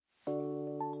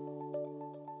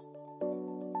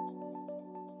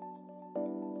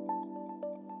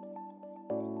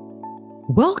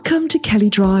Welcome to Kelly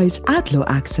Dry's Adlo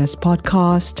Access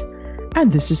podcast,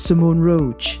 and this is Simone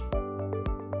Roach.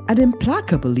 An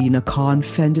implacable Lina Khan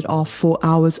fended off 4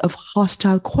 hours of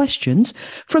hostile questions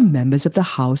from members of the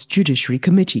House Judiciary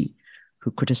Committee,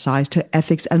 who criticized her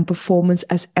ethics and performance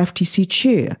as FTC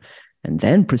chair, and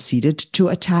then proceeded to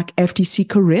attack FTC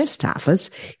career staffers,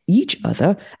 each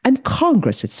other, and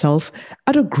Congress itself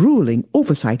at a grueling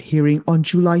oversight hearing on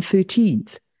July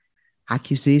 13th.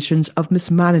 Accusations of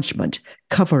mismanagement,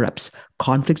 cover-ups,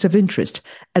 conflicts of interest,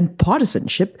 and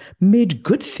partisanship made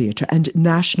good theatre and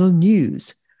national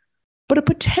news. But a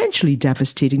potentially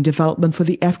devastating development for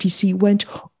the FTC went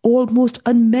almost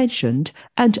unmentioned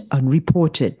and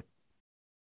unreported.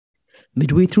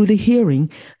 Midway through the hearing,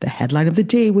 the headline of the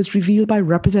day was revealed by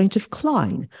Representative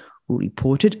Klein, who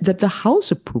reported that the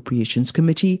House Appropriations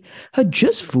Committee had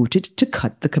just voted to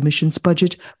cut the Commission's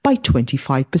budget by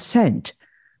 25%.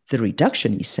 The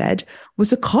reduction, he said,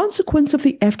 was a consequence of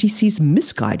the FTC's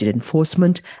misguided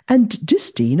enforcement and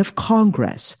disdain of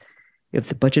Congress. If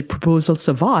the budget proposal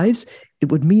survives,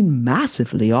 it would mean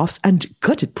massive layoffs and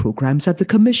gutted programs at the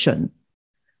Commission.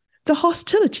 The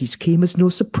hostilities came as no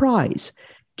surprise,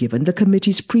 given the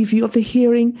committee's preview of the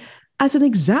hearing as an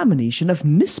examination of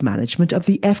mismanagement of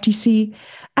the FTC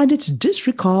and its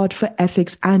disregard for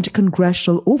ethics and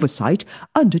congressional oversight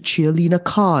under Chair Lina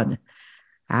Khan.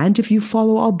 And if you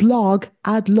follow our blog,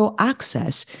 Adlo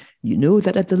Access, you know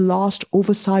that at the last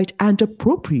Oversight and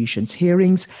Appropriations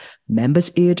hearings,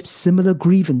 members aired similar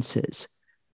grievances.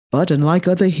 But unlike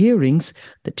other hearings,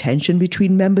 the tension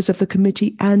between members of the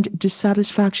committee and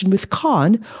dissatisfaction with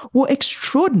Khan were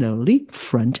extraordinarily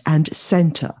front and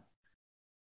center.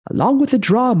 Along with the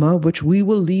drama, which we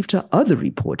will leave to other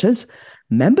reporters,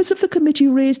 members of the committee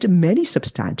raised many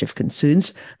substantive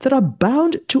concerns that are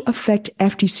bound to affect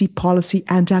FTC policy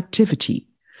and activity.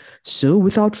 So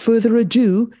without further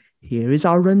ado, here is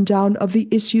our rundown of the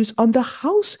issues on the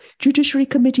House Judiciary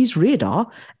Committee's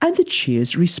radar and the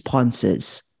chair's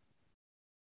responses.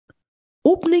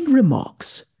 Opening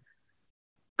remarks.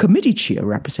 Committee Chair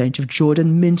Representative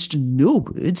Jordan minced no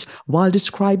words while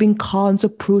describing Khan's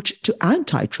approach to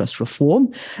antitrust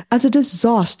reform as a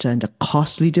disaster and a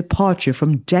costly departure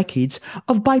from decades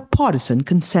of bipartisan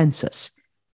consensus.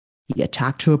 He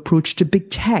attacked her approach to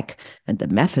big tech and the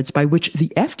methods by which the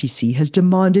FTC has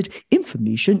demanded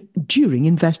information during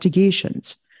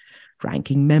investigations.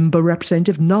 Ranking Member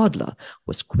Representative Nadler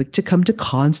was quick to come to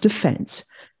Khan's defense,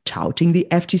 touting the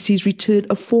FTC's return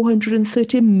of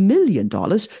 $430 million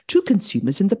to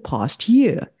consumers in the past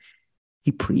year.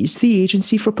 He praised the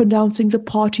agency for pronouncing the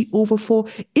party over for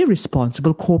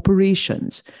irresponsible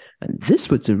corporations. And this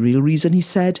was the real reason, he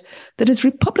said, that his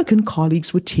Republican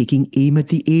colleagues were taking aim at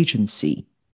the agency.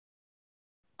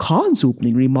 Khan's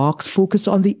opening remarks focused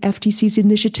on the FTC's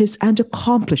initiatives and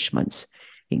accomplishments,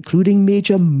 including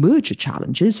major merger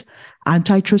challenges,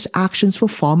 antitrust actions for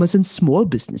farmers and small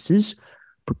businesses,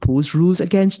 proposed rules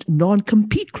against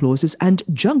non-compete clauses and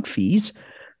junk fees,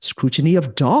 scrutiny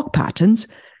of dark patterns,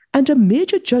 and a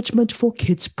major judgment for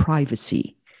kids'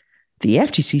 privacy. The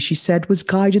FTC, she said, was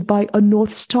guided by a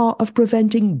North Star of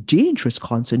preventing dangerous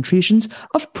concentrations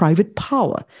of private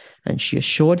power, and she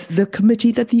assured the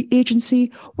committee that the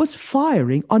agency was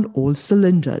firing on all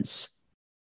cylinders.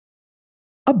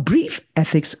 A brief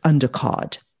ethics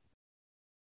undercard.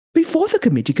 Before the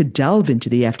committee could delve into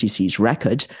the FTC's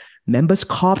record, members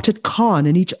carped at Khan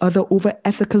and each other over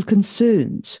ethical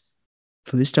concerns.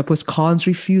 First up was Khan's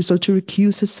refusal to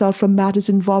recuse herself from matters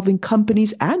involving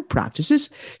companies and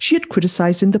practices she had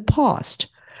criticized in the past.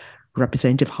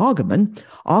 Representative Hageman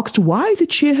asked why the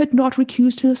chair had not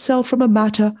recused herself from a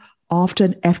matter after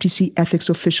an FTC ethics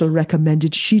official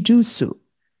recommended she do so.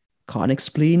 Khan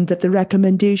explained that the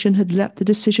recommendation had left the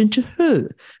decision to her,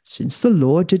 since the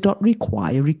law did not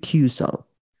require recusal.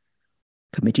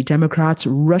 Committee Democrats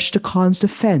rushed to Khan's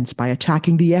defense by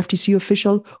attacking the FTC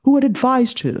official who had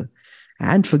advised her.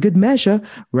 And for good measure,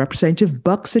 Representative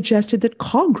Buck suggested that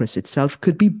Congress itself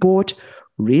could be bought,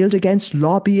 railed against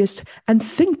lobbyists and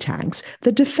think tanks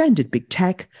that defended big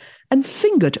tech, and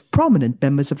fingered prominent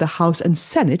members of the House and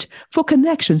Senate for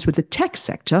connections with the tech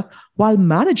sector while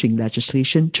managing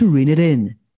legislation to rein it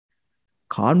in.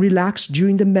 Khan relaxed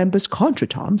during the members'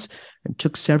 contretemps and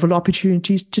took several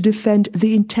opportunities to defend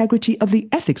the integrity of the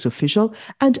ethics official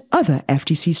and other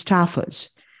FTC staffers.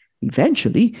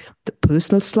 Eventually, the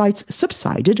personal slights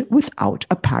subsided without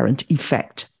apparent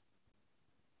effect.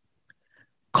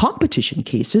 Competition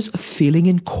cases failing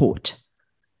in court.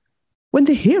 When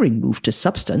the hearing moved to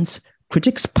substance,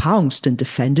 critics pounced and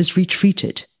defenders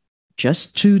retreated.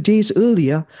 Just 2 days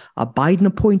earlier, a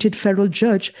Biden-appointed federal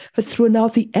judge had thrown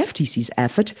out the FTC's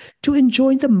effort to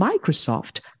enjoin the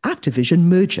Microsoft-Activision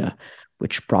merger,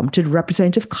 which prompted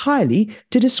Representative Kiley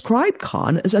to describe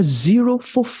Khan as a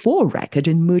 0-for-4 record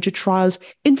in merger trials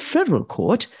in federal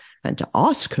court and to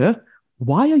ask her,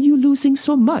 "Why are you losing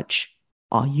so much?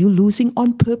 Are you losing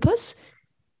on purpose?"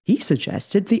 He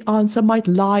suggested the answer might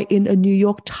lie in a New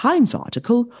York Times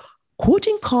article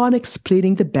quoting Khan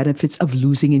explaining the benefits of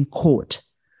losing in court.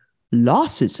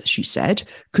 Losses, she said,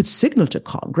 could signal to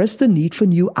Congress the need for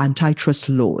new antitrust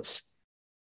laws.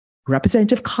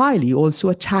 Representative Kiley also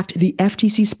attacked the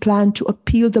FTC's plan to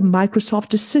appeal the Microsoft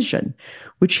decision,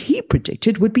 which he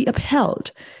predicted would be upheld,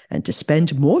 and to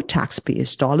spend more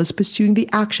taxpayers' dollars pursuing the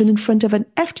action in front of an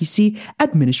FTC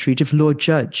administrative law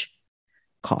judge.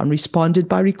 Khan responded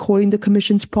by recalling the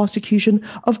Commission's prosecution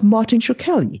of Martin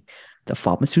Shkreli, the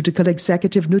pharmaceutical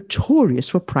executive notorious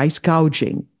for price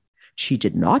gouging. She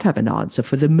did not have an answer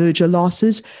for the merger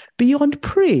losses beyond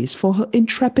praise for her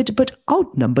intrepid but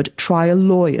outnumbered trial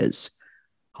lawyers.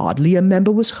 Hardly a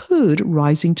member was heard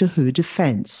rising to her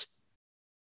defense.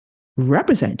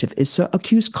 Representative Issa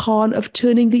accused Khan of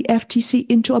turning the FTC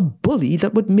into a bully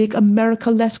that would make America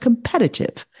less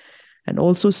competitive, and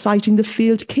also citing the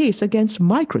failed case against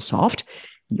Microsoft.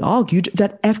 He argued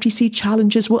that FTC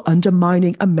challenges were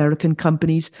undermining American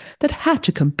companies that had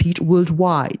to compete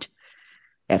worldwide.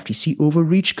 FTC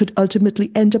overreach could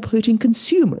ultimately end up hurting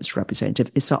consumers,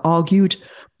 Representative Issa argued,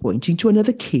 pointing to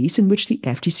another case in which the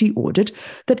FTC ordered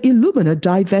that Illumina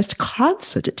divest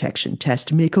cancer detection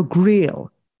test maker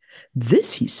Grail.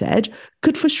 This, he said,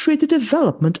 could frustrate the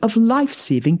development of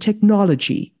life-saving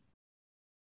technology.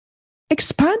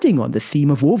 Expanding on the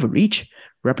theme of overreach,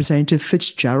 Representative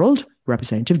Fitzgerald,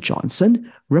 Representative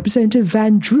Johnson, Representative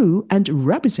Van Drew, and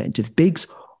Representative Biggs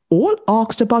all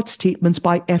asked about statements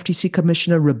by FTC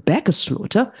Commissioner Rebecca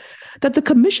Slaughter that the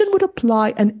Commission would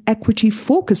apply an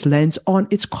equity-focused lens on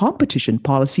its competition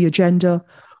policy agenda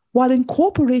while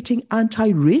incorporating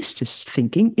anti-racist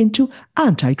thinking into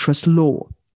antitrust law.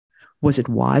 Was it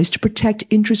wise to protect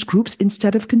interest groups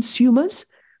instead of consumers?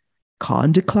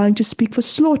 Khan declined to speak for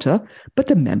Slaughter, but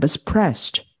the members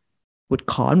pressed. Would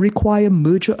Khan require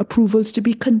merger approvals to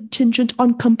be contingent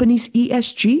on companies'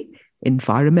 ESG,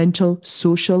 environmental,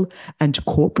 social, and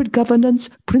corporate governance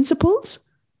principles?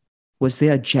 Was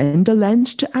there a gender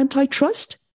lens to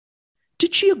antitrust?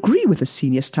 Did she agree with a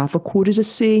senior staffer quoted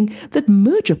as saying that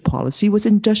merger policy was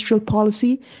industrial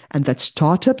policy and that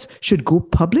startups should go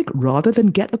public rather than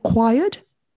get acquired?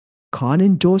 Khan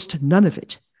endorsed none of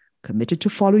it, committed to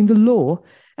following the law,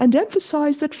 and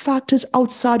emphasized that factors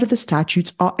outside of the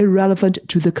statutes are irrelevant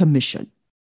to the Commission.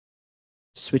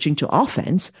 Switching to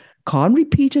offense, Khan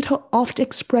repeated her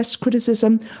oft-expressed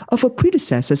criticism of her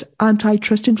predecessor's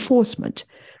antitrust enforcement,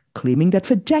 claiming that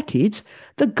for decades,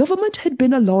 the government had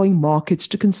been allowing markets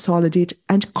to consolidate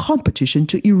and competition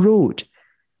to erode.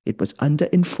 It was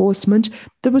under-enforcement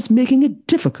that was making it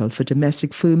difficult for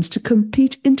domestic firms to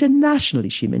compete internationally,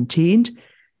 she maintained.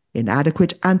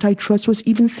 Inadequate antitrust was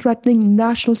even threatening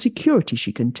national security,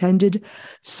 she contended,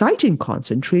 citing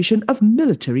concentration of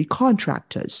military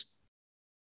contractors.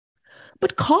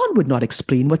 But Khan would not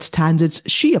explain what standards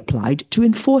she applied to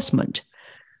enforcement.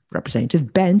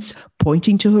 Representative Bentz,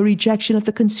 pointing to her rejection of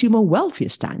the consumer welfare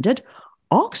standard,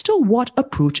 asked her what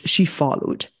approach she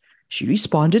followed. She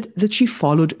responded that she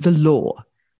followed the law.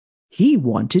 He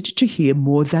wanted to hear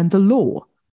more than the law.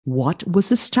 What was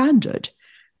the standard?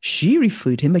 She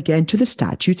referred him again to the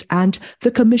statutes and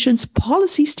the Commission's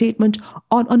policy statement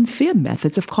on unfair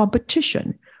methods of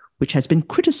competition, which has been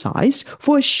criticized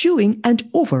for eschewing an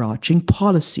overarching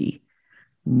policy.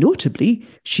 Notably,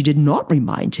 she did not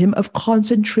remind him of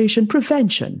concentration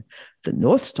prevention, the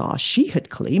North Star she had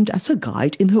claimed as a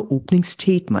guide in her opening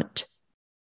statement.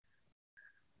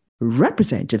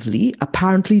 Representative Lee,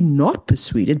 apparently not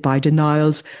persuaded by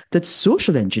denials that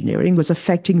social engineering was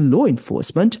affecting law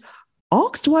enforcement,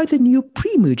 asked why the new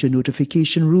pre-merger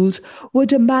notification rules were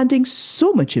demanding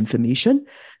so much information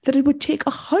that it would take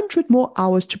 100 more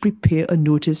hours to prepare a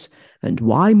notice, and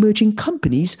why merging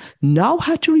companies now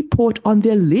had to report on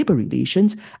their labor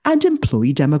relations and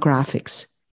employee demographics.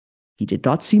 He did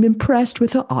not seem impressed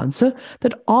with her answer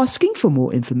that asking for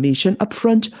more information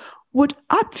upfront would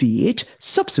obviate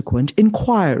subsequent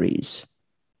inquiries.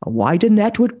 A wider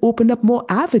net would open up more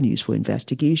avenues for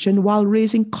investigation while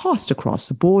raising costs across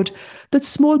the board that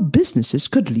small businesses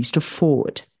could least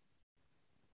afford.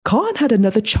 Khan had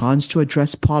another chance to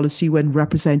address policy when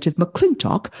Representative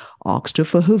McClintock asked her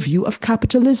for her view of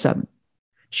capitalism.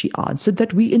 She answered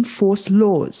that we enforce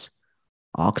laws.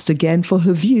 Asked again for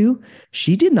her view,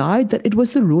 she denied that it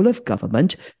was the role of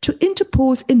government to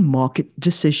interpose in market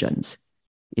decisions.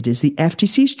 It is the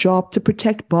FTC's job to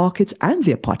protect markets and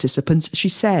their participants, she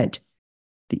said.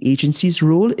 The agency's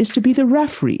role is to be the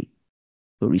referee.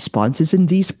 Her responses in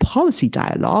these policy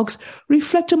dialogues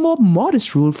reflect a more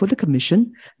modest role for the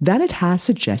Commission than it has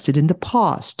suggested in the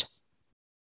past.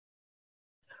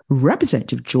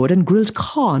 Representative Jordan grilled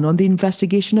Khan on the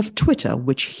investigation of Twitter,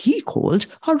 which he called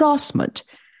harassment.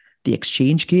 The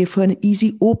exchange gave her an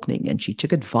easy opening, and she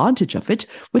took advantage of it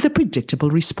with a predictable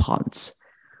response.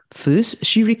 First,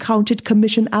 she recounted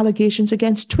Commission allegations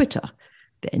against Twitter.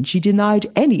 Then she denied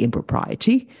any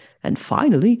impropriety. And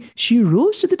finally, she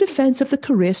rose to the defense of the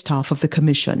career staff of the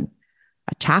Commission.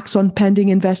 Attacks on pending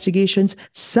investigations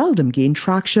seldom gain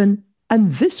traction,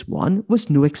 and this one was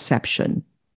no exception.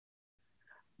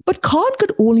 But Khan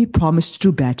could only promise to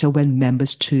do better when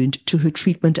members turned to her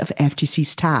treatment of FTC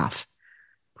staff.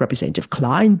 Representative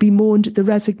Klein bemoaned the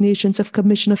resignations of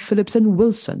Commissioner Phillips and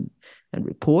Wilson, and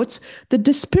reports that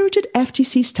dispirited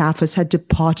FTC staffers had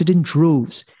departed in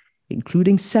droves,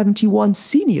 including 71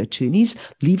 senior attorneys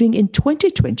leaving in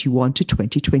 2021 to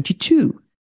 2022.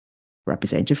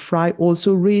 Representative Fry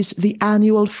also raised the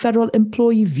annual Federal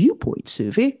Employee Viewpoint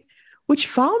Survey, which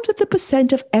found that the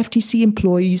percent of FTC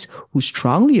employees who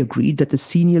strongly agreed that the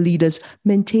senior leaders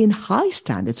maintain high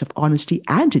standards of honesty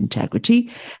and integrity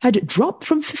had dropped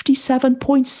from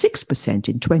 57.6%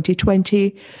 in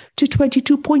 2020 to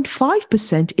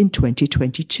 22.5% in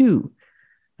 2022.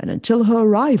 And until her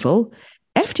arrival,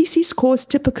 FTC scores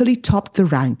typically topped the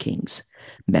rankings.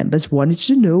 Members wanted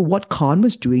to know what Khan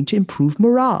was doing to improve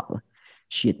morale.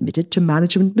 She admitted to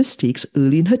management mistakes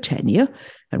early in her tenure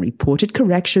and reported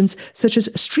corrections such as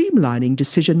streamlining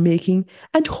decision-making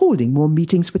and holding more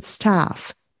meetings with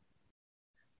staff.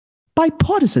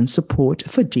 Bipartisan support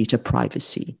for data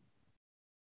privacy.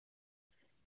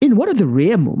 In one of the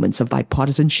rare moments of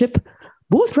bipartisanship,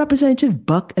 both Representative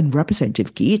Buck and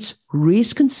Representative Gates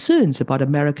raised concerns about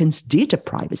Americans' data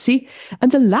privacy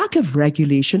and the lack of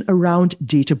regulation around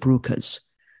data brokers.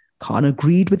 Khan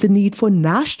agreed with the need for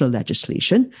national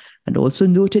legislation and also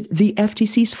noted the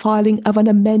FTC's filing of an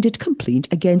amended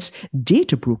complaint against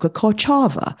data broker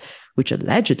Korchava, which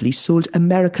allegedly sold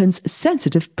Americans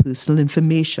sensitive personal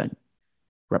information.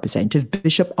 Representative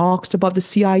Bishop asked about the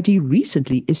CID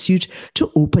recently issued to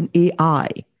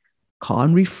OpenAI.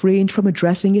 Khan refrained from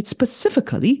addressing it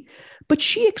specifically, but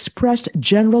she expressed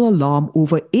general alarm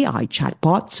over AI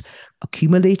chatbots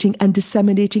accumulating and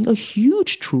disseminating a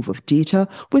huge trove of data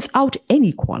without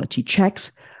any quality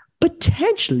checks,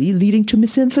 potentially leading to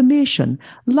misinformation,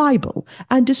 libel,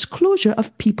 and disclosure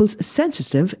of people's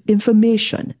sensitive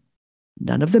information.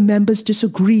 None of the members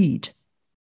disagreed.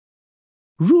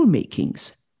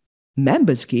 Rulemakings.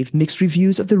 Members gave mixed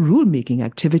reviews of the rulemaking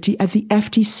activity at the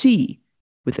FTC,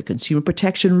 with the consumer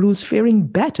protection rules faring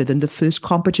better than the first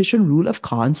competition rule of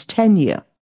Khan's tenure.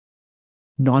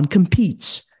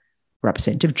 Non-competes.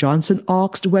 Representative Johnson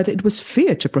asked whether it was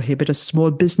fair to prohibit a small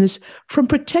business from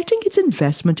protecting its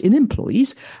investment in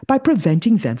employees by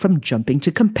preventing them from jumping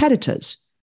to competitors.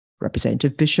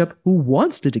 Representative Bishop, who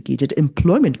once litigated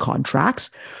employment contracts,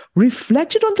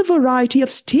 reflected on the variety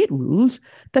of state rules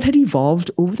that had evolved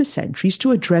over the centuries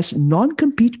to address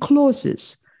non-compete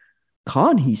clauses.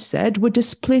 Khan, he said, would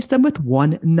displace them with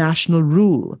one national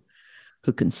rule.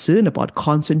 Her concern about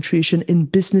concentration in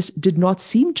business did not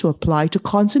seem to apply to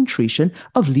concentration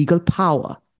of legal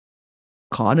power.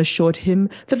 Khan assured him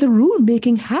that the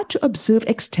rulemaking had to observe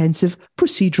extensive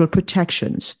procedural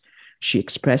protections. She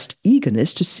expressed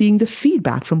eagerness to seeing the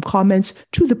feedback from comments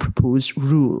to the proposed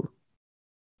rule.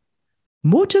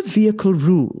 Motor vehicle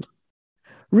rule.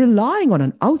 Relying on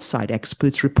an outside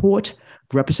expert's report,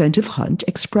 Representative Hunt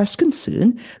expressed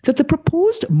concern that the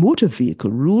proposed motor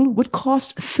vehicle rule would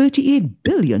cost $38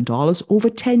 billion over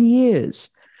 10 years.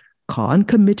 Khan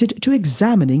committed to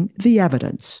examining the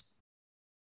evidence.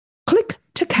 Click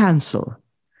to cancel.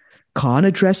 Khan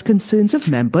addressed concerns of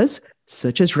members,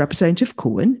 such as Representative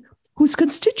Cohen, whose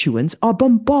constituents are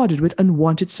bombarded with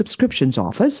unwanted subscriptions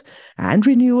offers and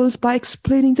renewals, by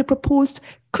explaining the proposed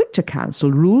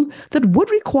click-to-cancel rule that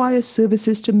would require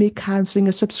services to make cancelling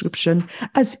a subscription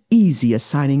as easy as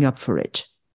signing up for it.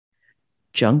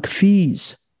 Junk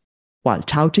fees. While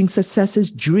touting successes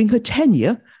during her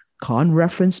tenure, Khan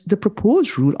referenced the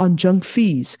proposed rule on junk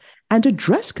fees and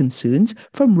addressed concerns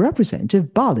from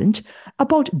Representative Balint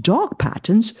about dark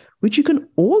patterns, which you can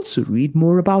also read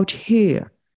more about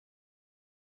here.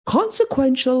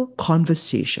 Consequential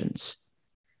conversations.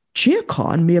 Chair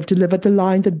Khan may have delivered the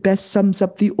line that best sums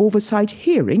up the oversight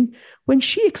hearing when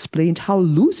she explained how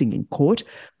losing in court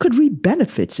could reap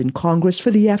benefits in Congress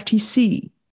for the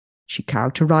FTC. She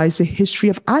characterized the history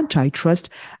of antitrust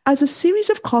as a series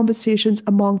of conversations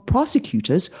among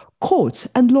prosecutors, courts,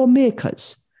 and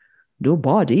lawmakers.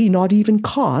 Nobody, not even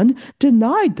Khan,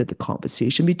 denied that the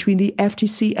conversation between the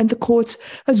FTC and the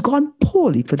courts has gone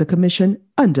poorly for the Commission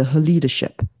under her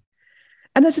leadership.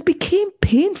 And as it became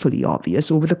painfully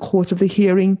obvious over the course of the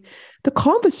hearing, the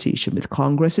conversation with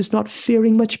Congress is not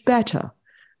faring much better.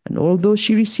 And although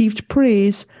she received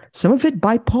praise, some of it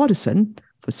bipartisan,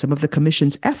 for some of the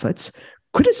Commission's efforts,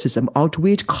 criticism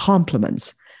outweighed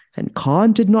compliments, and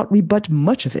Khan did not rebut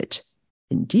much of it.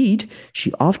 Indeed,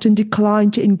 she often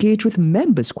declined to engage with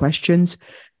members' questions,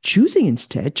 choosing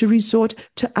instead to resort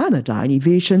to anodyne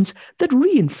evasions that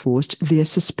reinforced their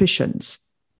suspicions.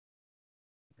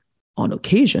 On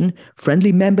occasion,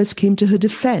 friendly members came to her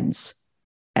defense.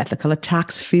 Ethical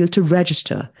attacks failed to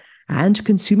register, and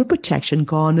consumer protection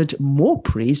garnered more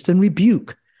praise than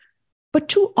rebuke. But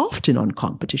too often on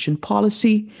competition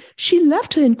policy, she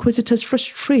left her inquisitors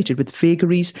frustrated with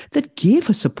vagaries that gave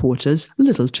her supporters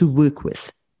little to work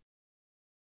with.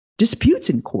 Disputes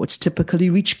in courts typically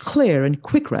reach clear and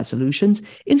quick resolutions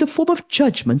in the form of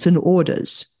judgments and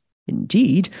orders.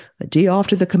 Indeed, a day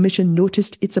after the Commission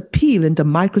noticed its appeal in the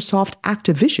Microsoft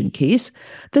Activision case,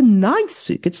 the Ninth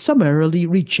Circuit summarily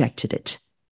rejected it.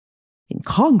 In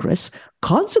Congress,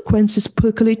 consequences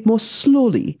percolate more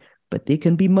slowly, but they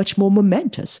can be much more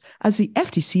momentous, as the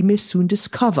FTC may soon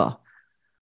discover.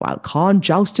 While Khan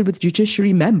jousted with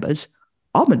judiciary members,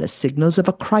 ominous signals of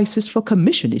a crisis for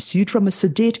Commission issued from a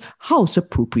sedate House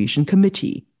Appropriation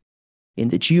Committee. In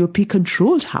the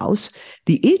GOP-controlled House,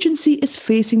 the agency is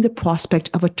facing the prospect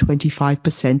of a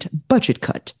 25% budget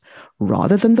cut,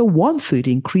 rather than the one-third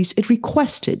increase it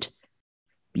requested.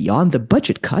 Beyond the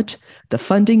budget cut, the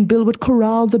funding bill would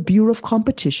corral the Bureau of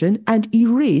Competition and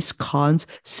erase Khan's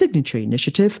signature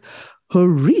initiative, her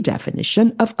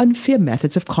redefinition of unfair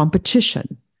methods of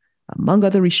competition. Among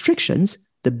other restrictions,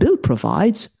 the bill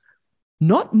provides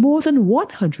not more than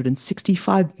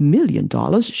 $165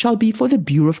 million shall be for the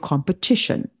Bureau of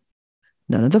Competition.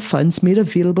 None of the funds made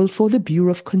available for the Bureau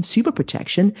of Consumer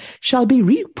Protection shall be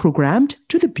reprogrammed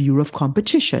to the Bureau of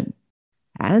Competition.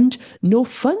 And no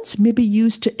funds may be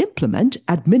used to implement,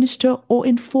 administer, or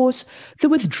enforce the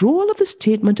withdrawal of the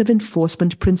Statement of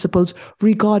Enforcement Principles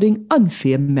regarding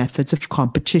unfair methods of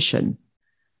competition.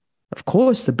 Of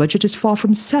course, the budget is far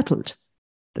from settled.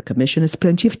 The Commission has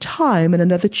plenty of time in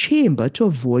another chamber to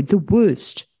avoid the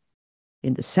worst.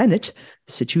 In the Senate,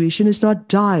 the situation is not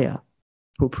dire.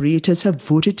 Appropriators have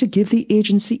voted to give the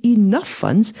agency enough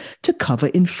funds to cover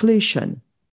inflation.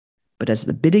 But as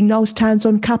the bidding now stands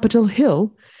on Capitol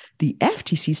Hill, the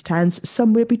FTC stands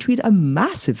somewhere between a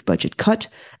massive budget cut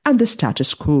and the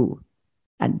status quo.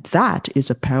 And that is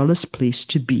a perilous place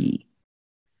to be.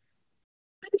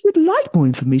 And if you'd like more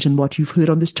information on what you've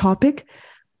heard on this topic,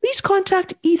 please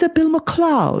contact either Bill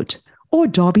McLeod or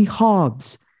Darby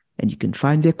Hobbs, and you can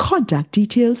find their contact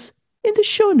details in the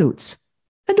show notes.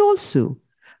 And also,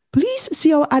 please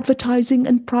see our Advertising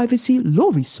and Privacy Law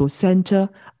Resource Center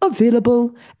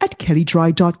available at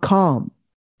kellydry.com.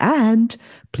 And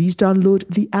please download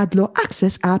the AdLaw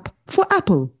Access app for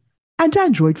Apple and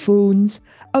Android phones,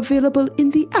 available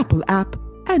in the Apple app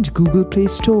and Google Play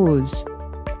stores.